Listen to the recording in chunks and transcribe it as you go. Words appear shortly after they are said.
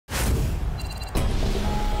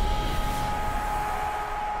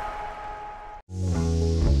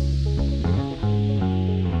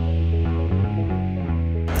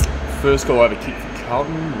first goal I ever kicked for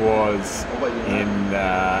Carlton was in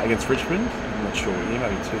against Richmond. I'm not sure what year,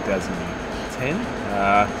 maybe 2010.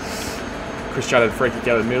 Chris Judd had a free kick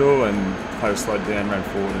out of the middle and the player slowed down, ran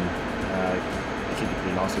forward and kicked it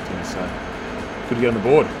pretty nicely to him. So good to get on the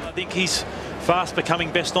board. I think he's fast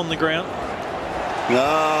becoming best on the ground.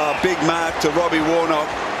 Big mark to Robbie Warnock.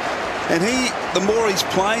 And the more he's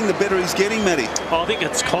playing, the better he's getting, Matty. I think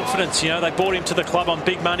it's confidence. You know, they bought him to the club on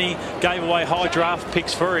big money, gave away high draft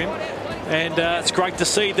picks for him. And it's great to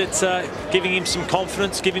see that giving him some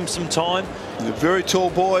confidence, give him some time. He's a very tall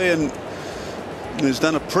boy and has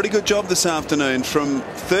done a pretty good job this afternoon. From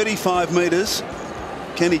 35 metres,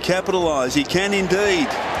 can he capitalise? He can indeed.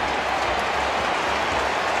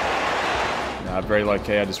 Very low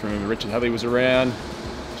key. I just remember Richard Halley was around,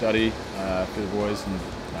 Juddy, a few of the boys, and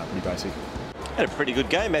pretty basic. Had a pretty good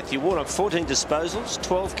game, Matthew Warnock. 14 disposals,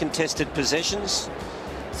 12 contested possessions,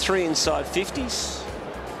 3 inside 50s,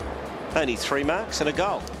 only 3 marks and a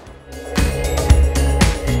goal.